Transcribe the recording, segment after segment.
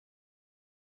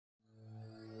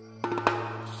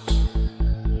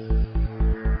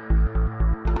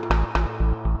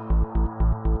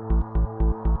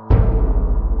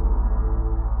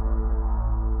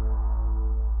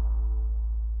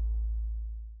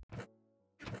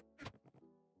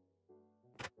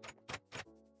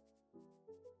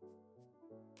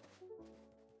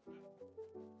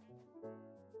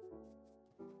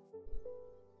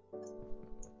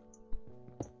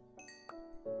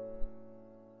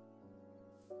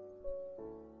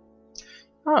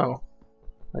Oh,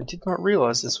 I did not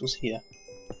realize this was here.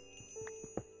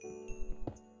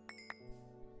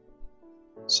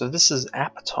 So this is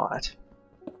Appetite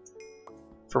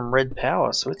from Red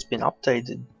Power, so it's been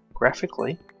updated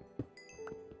graphically.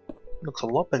 Looks a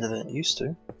lot better than it used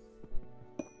to.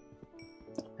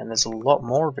 And there's a lot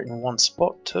more of it in one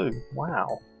spot too.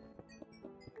 Wow.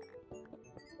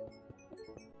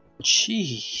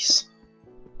 Jeez.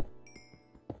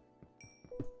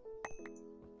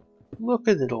 Look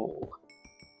at it all.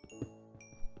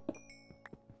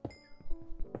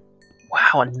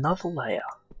 Wow, another layer.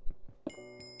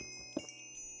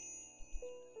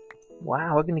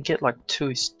 Wow, we're gonna get like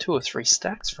two or three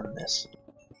stacks from this.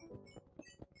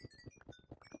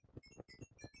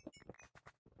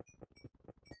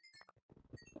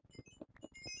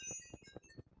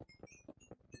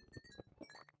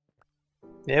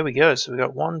 There we go, so we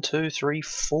got 1, 2, 3,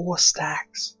 4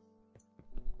 stacks.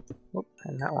 Oop,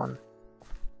 and that one.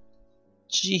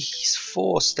 Jeez,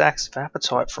 4 stacks of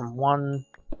Appetite from one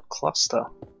cluster.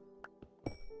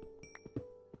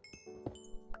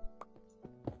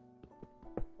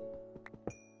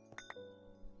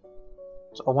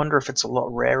 So I wonder if it's a lot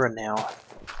rarer now,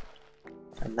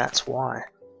 and that's why.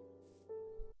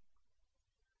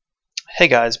 Hey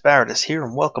guys, Barrettus here,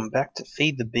 and welcome back to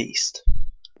Feed the Beast.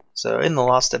 So in the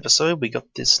last episode we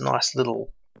got this nice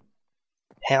little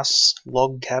house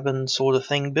log cabin sort of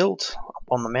thing built up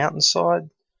on the mountainside.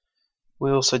 We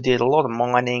also did a lot of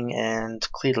mining and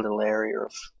cleared a little area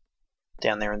of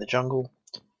down there in the jungle.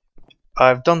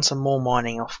 I've done some more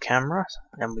mining off camera,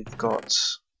 and we've got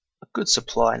a good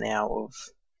supply now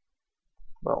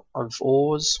of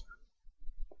ores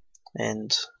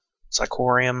and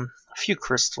zirconium, a few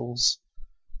crystals,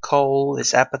 coal,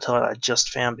 this Appetite I just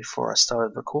found before I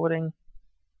started recording,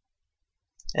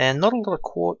 and not a lot of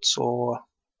quartz or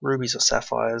rubies or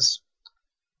sapphires.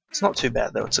 It's not too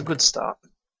bad though, it's a good start.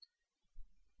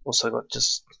 Also got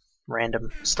just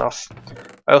random stuff.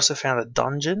 I also found a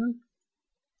dungeon,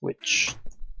 which,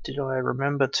 did I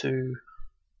remember to...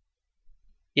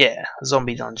 Yeah, a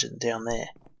zombie dungeon down there.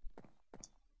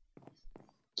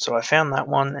 So I found that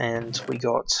one, and we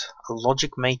got a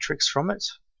logic matrix from it,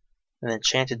 an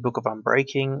enchanted book of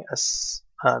unbreaking,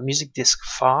 a music disc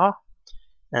far,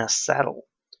 and a saddle.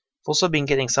 I've also been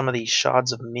getting some of these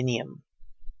shards of minium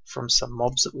from some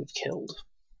mobs that we've killed,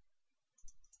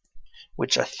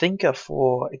 which I think are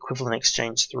for equivalent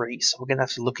exchange 3, so we're going to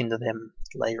have to look into them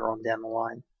later on down the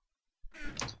line.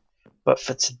 But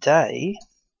for today,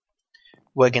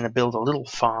 we're going to build a little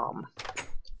farm.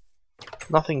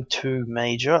 Nothing too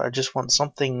major, I just want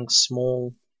something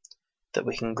small that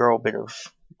we can grow a bit of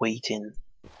wheat in.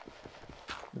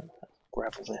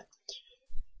 Gravel there.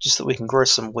 Just that we can grow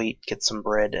some wheat, get some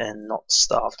bread, and not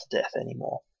starve to death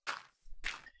anymore.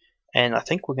 And I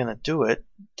think we're going to do it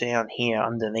down here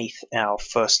underneath our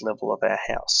first level of our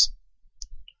house.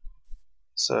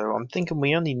 So I'm thinking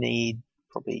we only need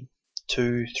probably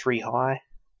 2, 3 high.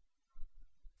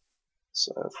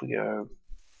 So if we go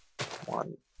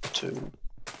 1, 2,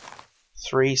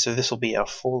 3, so this will be our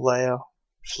floor layer,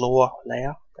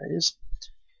 that is.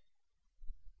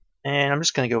 And I'm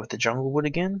just going to go with the jungle wood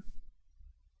again.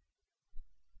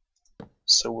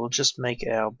 So we'll just make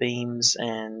our beams,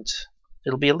 and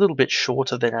it'll be a little bit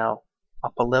shorter than our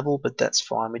upper level, but that's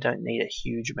fine. We don't need a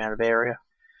huge amount of area,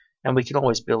 and we can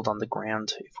always build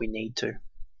underground if we need to.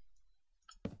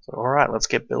 So alright, let's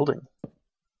get building.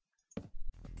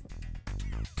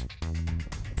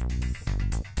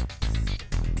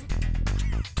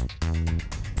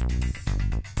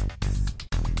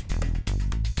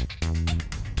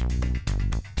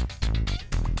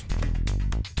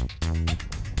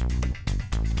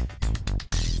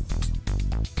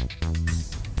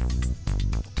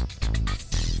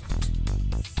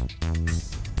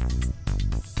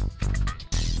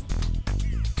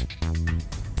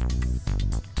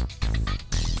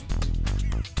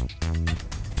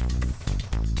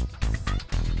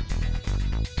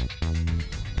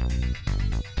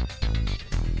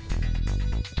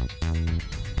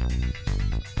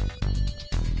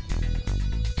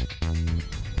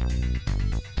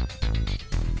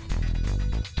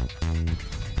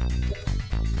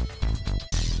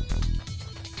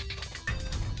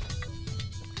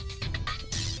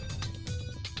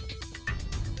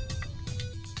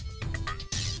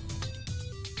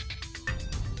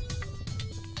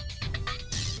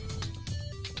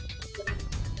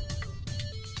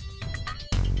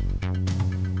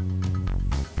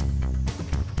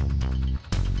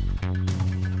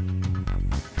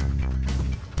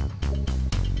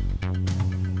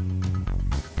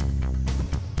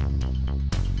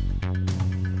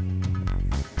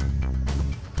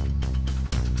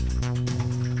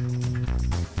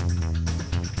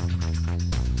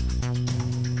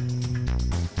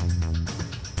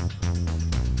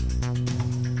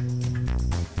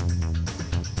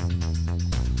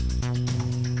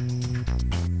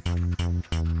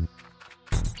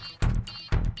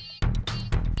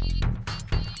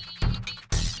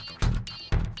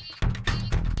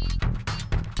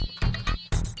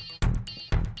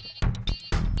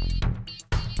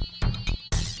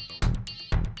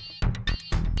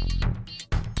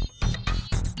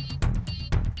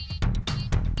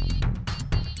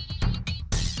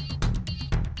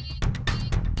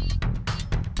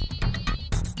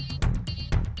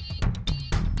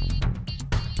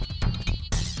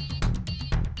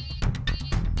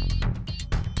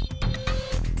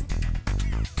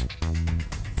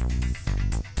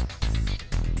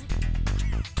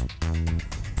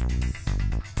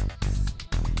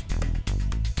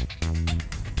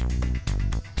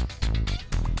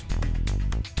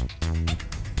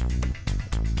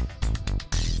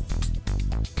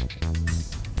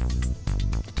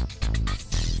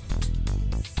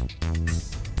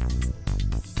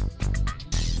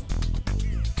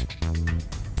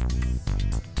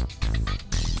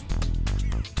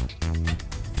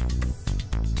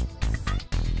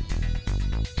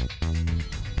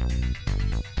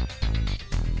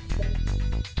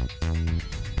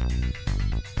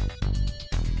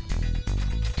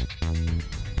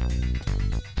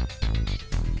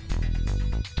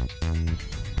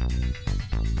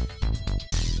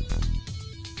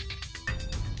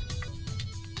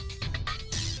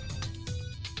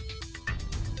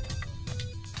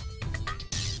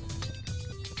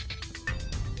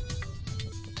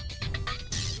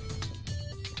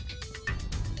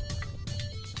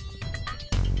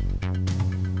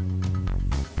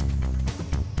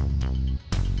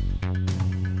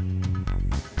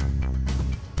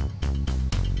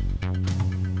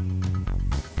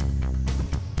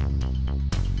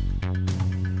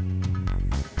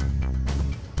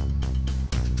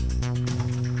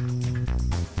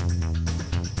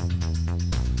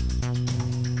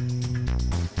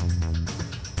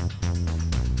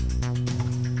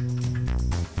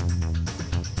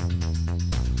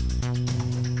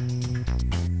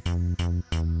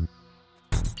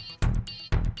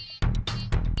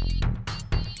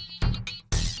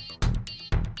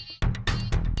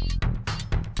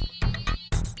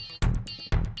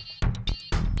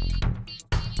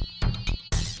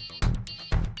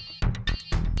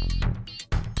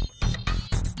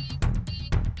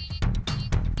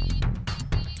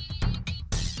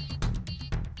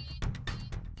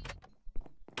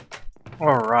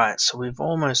 Alright, so we've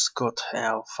almost got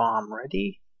our farm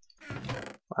ready.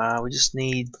 We just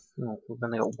need, we've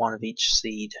only got one of each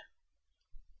seed.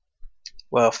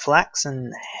 Well, flax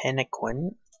and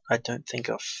henequen I don't think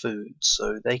are food,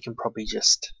 so they can probably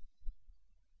just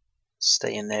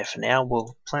stay in there for now.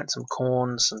 We'll plant some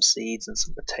corn, some seeds, and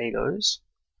some potatoes.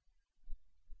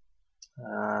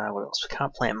 What else? We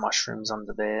can't plant mushrooms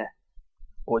under there.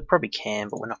 Or we probably can,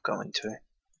 but we're not going to.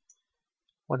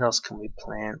 What else can we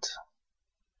plant?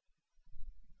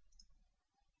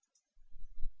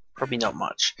 Probably not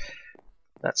much.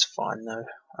 That's fine though.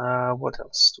 What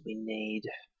else do we need?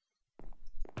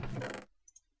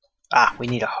 We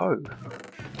need a hoe.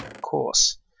 Of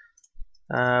course.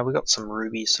 We got some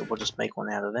rubies, so we'll just make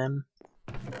one out of them.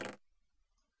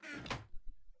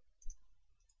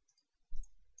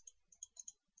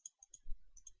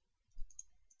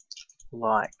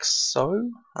 Like so.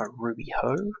 A ruby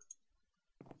hoe.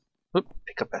 Oop,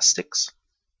 pick up our sticks.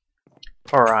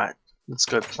 Alright, let's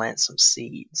go plant some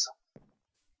seeds.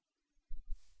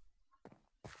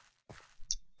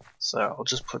 So I'll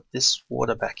just put this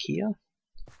water back here,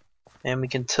 and we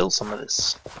can till some of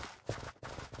this.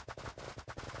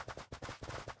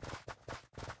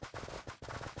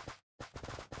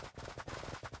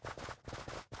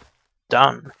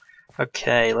 Done.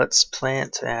 Okay, let's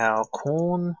plant our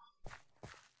corn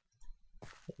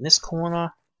in this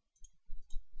corner.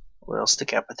 We'll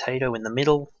stick our potato in the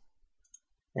middle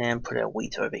and put our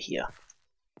wheat over here.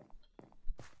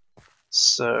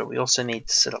 So we also need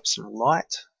to set up some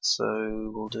light.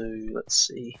 So we'll do, let's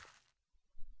see,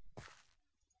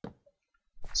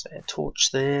 so a torch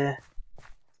there,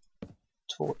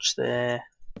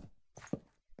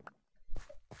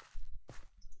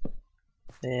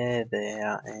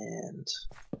 there, and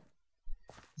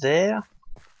there.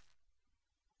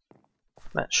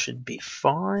 That should be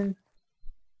fine.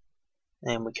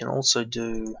 And we can also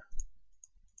do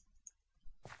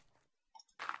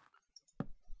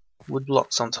wood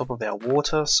blocks on top of our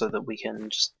water so that we can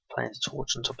just plant a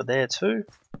torch on top of there too.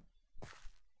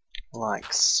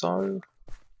 Like so.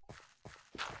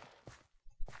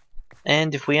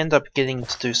 And if we end up getting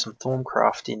to do some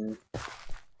Thorncraft in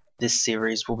this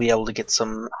series, we'll be able to get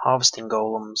some harvesting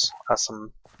golems,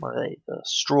 what are they?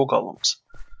 Straw golems.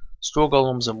 Straw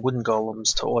golems and wooden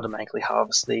golems to automatically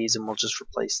harvest these, and we'll just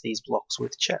replace these blocks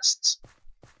with chests.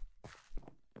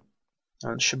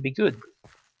 And it should be good.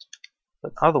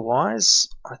 But otherwise,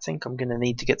 I think I'm going to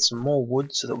need to get some more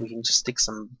wood so that we can just stick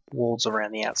some walls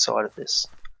around the outside of this.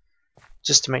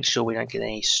 Just to make sure we don't get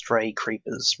any stray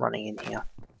creepers running in here.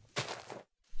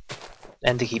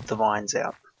 And to keep the vines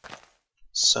out.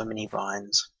 So many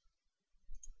vines.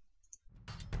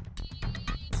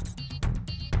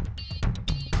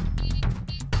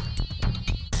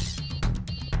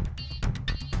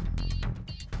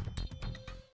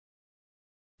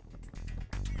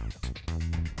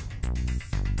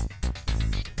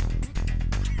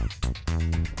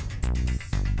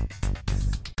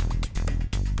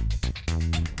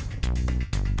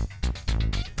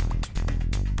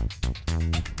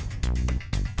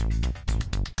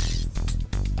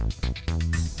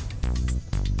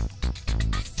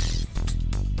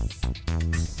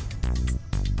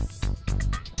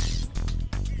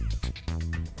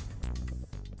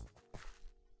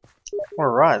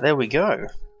 Alright, there we go.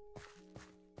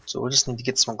 So we'll just need to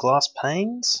get some glass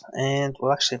panes, and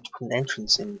we'll actually have to put an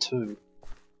entrance in too.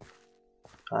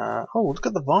 Oh, look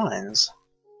at the vines.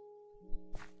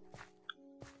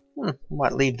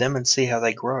 Might leave them and see how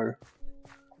they grow.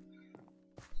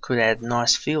 Could add a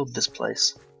nice field to this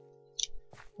place.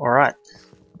 Alright,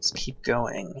 let's keep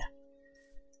going.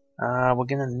 We're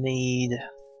gonna need...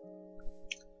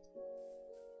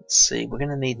 Let's see, we're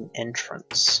gonna need an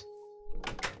entrance.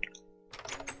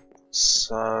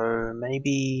 So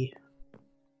maybe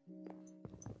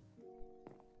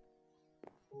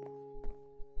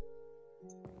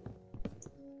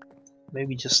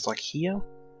just like here.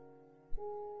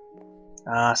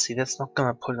 See, that's not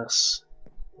gonna put us.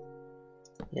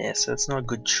 Yeah, so that's not a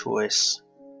good choice.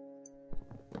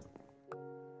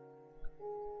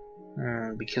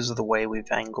 Because of the way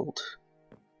we've angled,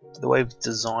 the way we've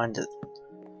designed it.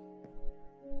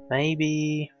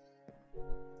 Maybe.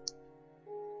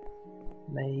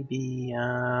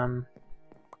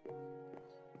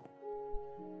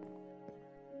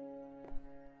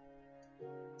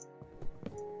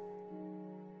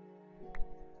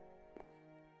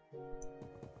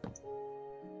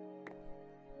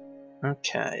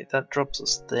 Okay, that drops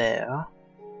us there.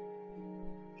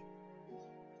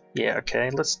 Yeah, okay,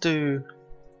 let's do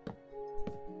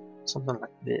something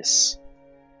like this.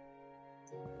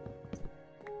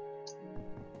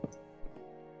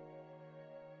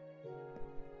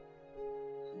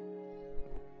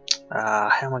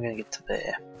 How am I going to get to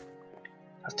there?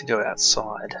 I have to go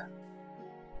outside.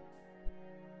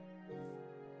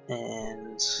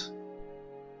 And let's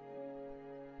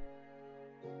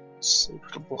see,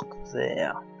 put a block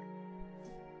there.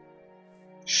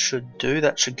 Should do,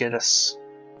 that should get us.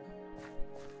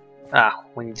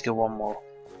 We need to go one more.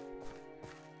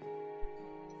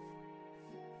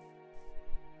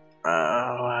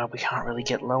 We can't really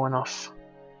get low enough.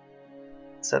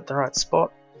 Is that the right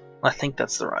spot? I think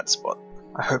that's the right spot.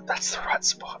 I hope that's the right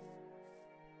spot.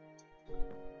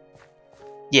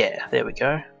 Yeah, there we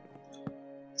go.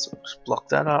 So we'll just block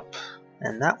that up.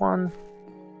 And that one.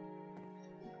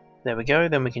 There we go.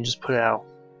 Then we can just put our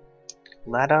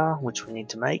ladder, which we need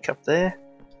to make up there.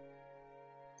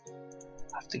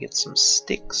 Have to get some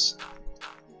sticks.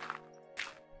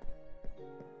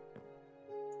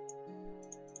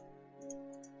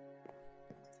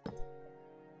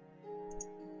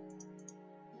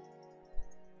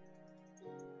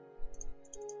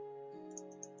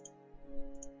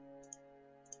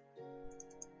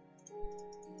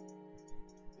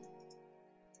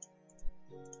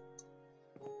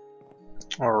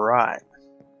 Alright.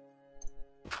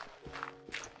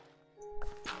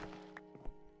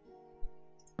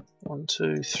 One,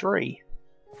 two, three.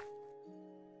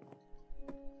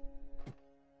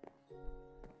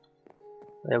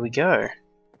 There we go.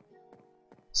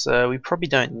 So we probably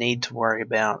don't need to worry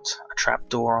about a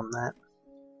trapdoor on that.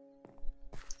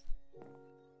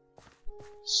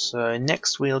 So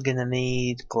next we're gonna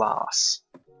need glass.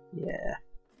 Yeah.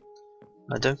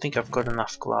 I don't think I've got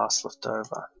enough glass left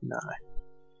over. No.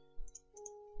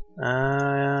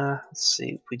 Let's see,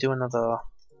 if we do another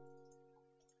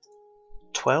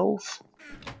 12,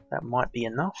 that might be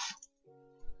enough.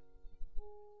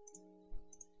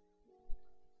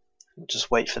 We'll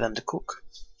just wait for them to cook.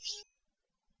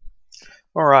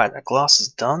 Alright, our glass is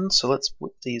done, so let's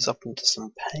whip these up into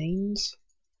some panes.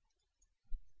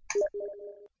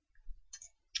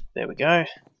 There we go.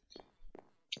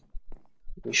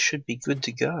 We should be good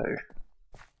to go.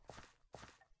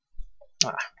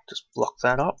 Just block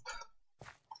that up.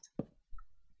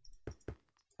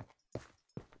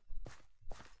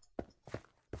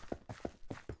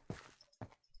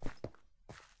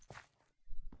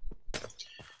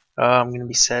 I'm going to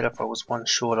be sad if I was one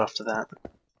short after that.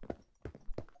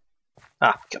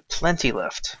 Got plenty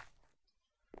left.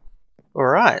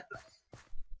 Alright.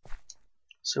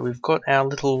 So we've got our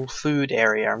little food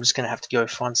area. I'm just going to have to go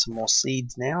find some more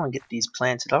seeds now and get these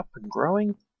planted up and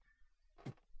growing.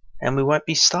 And we won't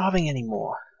be starving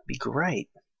anymore. It'll be great.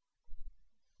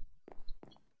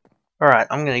 Alright,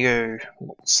 I'm going to go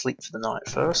sleep for the night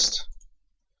first.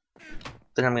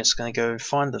 Then I'm just going to go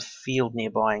find the field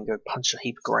nearby and go punch a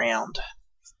heap of ground.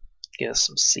 Get us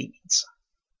some seeds.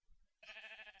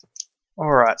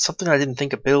 Alright, something I didn't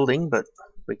think of building, but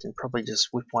we can probably just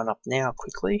whip one up now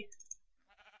quickly.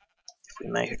 If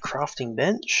we make a crafting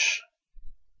bench.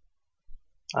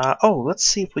 Let's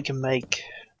see if we can make...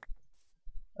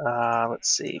 let's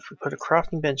see, if we put a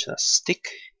crafting bench and a stick,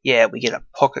 yeah, we get a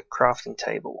pocket crafting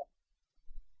table.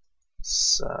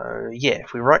 So, yeah,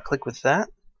 if we right click with that,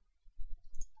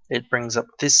 it brings up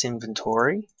this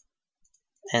inventory,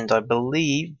 and I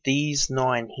believe these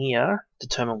 9 here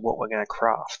determine what we're going to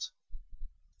craft.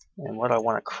 And what I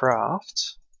want to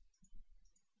craft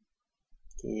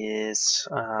is,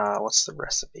 what's the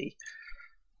recipe?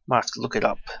 Might have to look it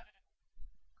up.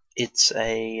 It's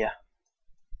a, let's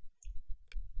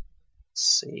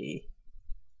see,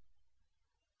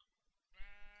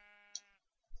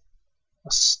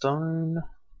 a stone,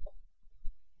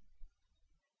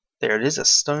 there it is, a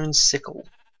stone sickle.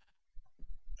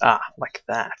 Like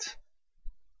that.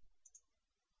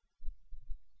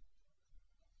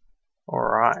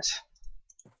 Alright.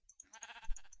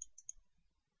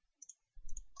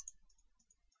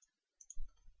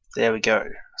 There we go.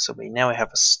 So now we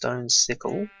have a stone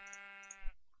sickle. And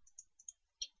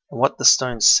what the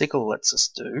stone sickle lets us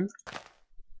do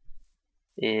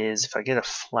is, if I get a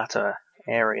flatter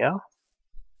area,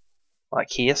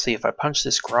 like here, see if I punch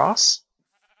this grass,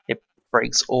 it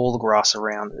breaks all the grass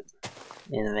around it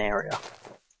in an area.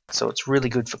 So it's really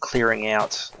good for clearing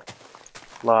out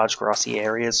large grassy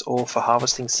areas or for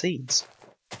harvesting seeds.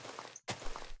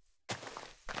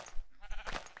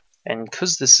 And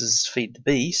because this is Feed the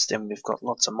Beast and we've got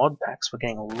lots of mod packs, we're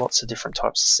getting lots of different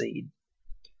types of seed.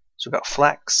 So we've got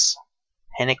flax,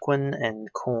 henequen,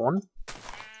 and corn.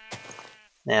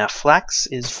 Now flax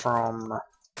is from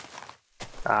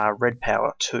Red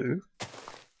Power 2,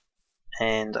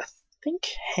 and I think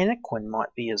henequen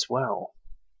might be as well.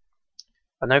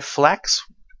 I know flax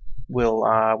will,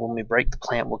 when we break the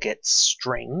plant, we'll get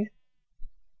string,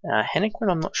 Hennequin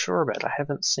I'm not sure about, I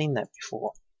haven't seen that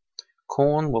before.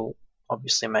 Corn will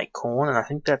obviously make corn, and I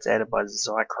think that's added by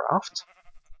Zycraft.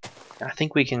 And I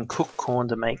think we can cook corn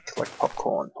to make like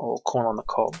popcorn, or corn on the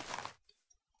cob.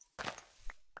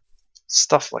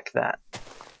 Stuff like that.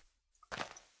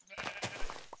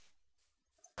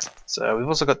 So we've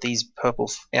also got these purple,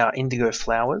 indigo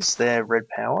flowers, they're red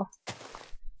power.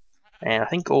 And I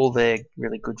think all they're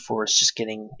really good for is just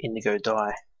getting indigo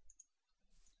dye.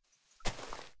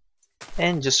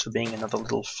 And just for being another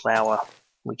little flower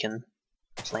we can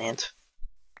plant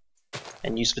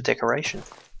and use for decoration.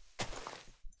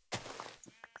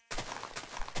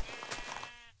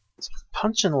 So I'm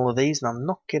punching all of these and I'm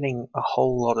not getting a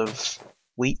whole lot of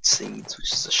wheat seeds,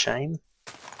 which is a shame.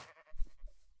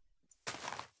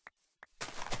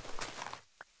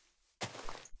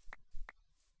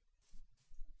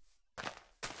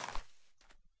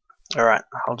 Alright,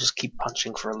 I'll just keep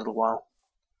punching for a little while.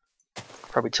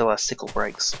 Probably till our sickle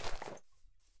breaks.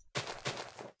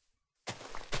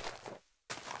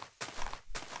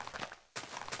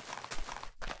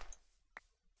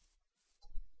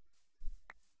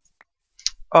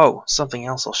 Oh, something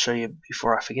else I'll show you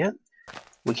before I forget.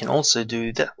 We can also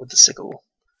do that with the sickle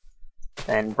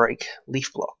and break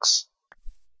leaf blocks.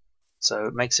 So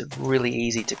it makes it really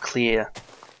easy to clear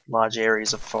large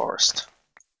areas of forest.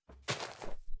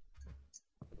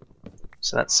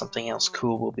 So that's something else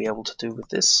cool we'll be able to do with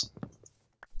this.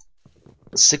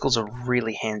 The sickle's a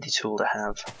really handy tool to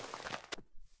have.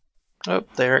 Oh,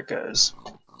 there it goes.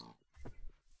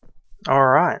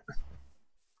 Alright.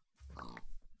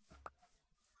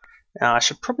 Now I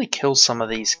should probably kill some of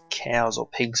these cows or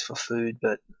pigs for food,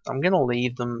 but I'm going to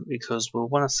leave them because we'll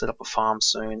want to set up a farm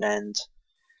soon, and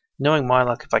knowing my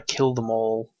luck, if I kill them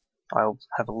all, I'll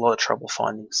have a lot of trouble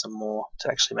finding some more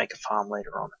to actually make a farm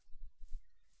later on.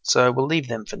 So we'll leave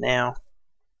them for now.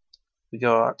 We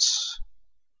got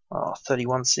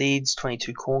 31 seeds,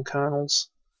 22 corn kernels.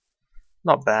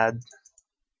 Not bad.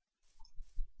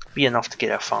 Be enough to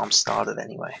get our farm started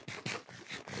anyway.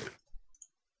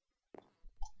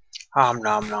 Nom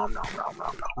nom nom nom nom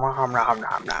nom nom nom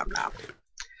nom nom nom.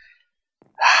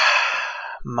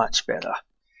 Much better.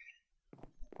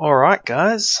 Alright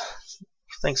guys,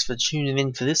 thanks for tuning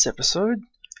in for this episode.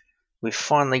 We've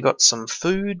finally got some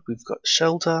food, we've got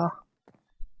shelter,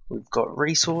 we've got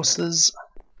resources.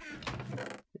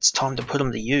 It's time to put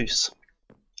them to use.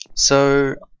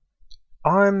 So,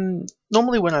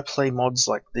 normally when I play mods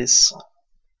like this,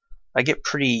 I get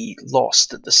pretty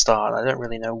lost at the start. I don't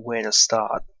really know where to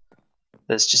start.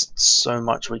 There's just so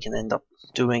much we can end up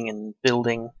doing and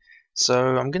building.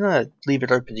 So I'm going to leave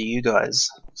it open to you guys.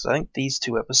 So I think these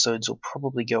 2 episodes will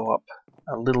probably go up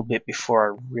a little bit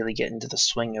before I really get into the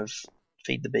swing of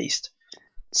Feed the Beast.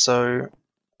 So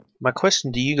my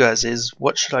question to you guys is,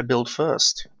 what should I build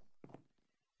first?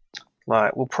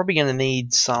 Like, we're probably going to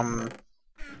need some,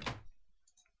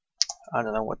 I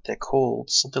don't know what they're called,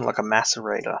 something like a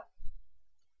macerator.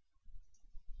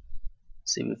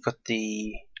 See, we've got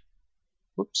the,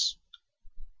 whoops.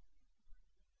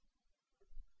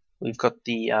 We've got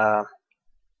the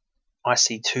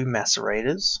IC2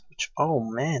 macerators, which, oh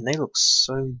man, they look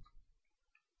so,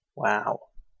 wow.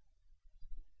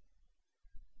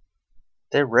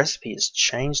 Their recipe has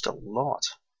changed a lot.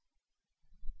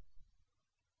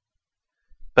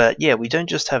 But yeah, we don't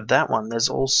just have that one, there's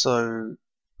also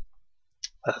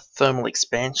a thermal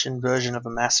expansion version of a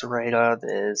macerator.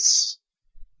 There's,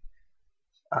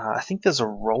 I think there's a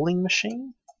rolling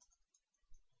machine,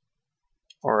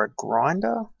 or a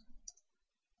grinder.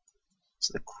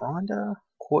 So the grinder,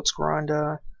 quartz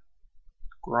grinder,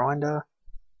 grinder.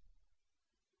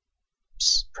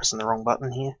 Just pressing the wrong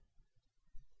button here.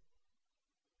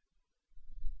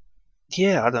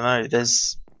 Yeah, I don't know.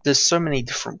 There's so many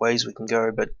different ways we can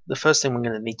go, but the first thing we're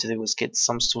going to need to do is get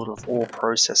some sort of ore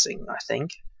processing, I think.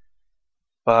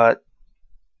 But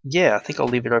yeah, I think I'll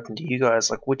leave it open to you guys.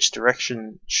 Like, which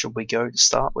direction should we go to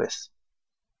start with?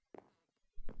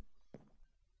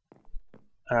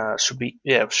 Should we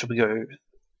go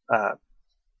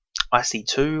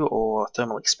IC2 or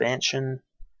thermal expansion,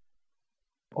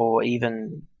 or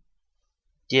even,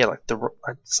 yeah, like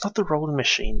it's not the rolling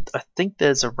machine. I think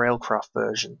there's a railcraft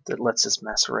version that lets us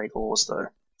macerate ores though.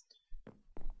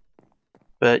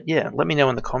 But yeah, let me know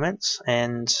in the comments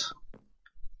and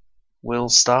we'll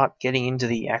start getting into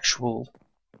the actual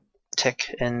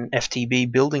tech and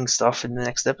FTB building stuff in the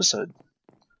next episode.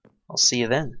 I'll see you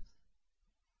then.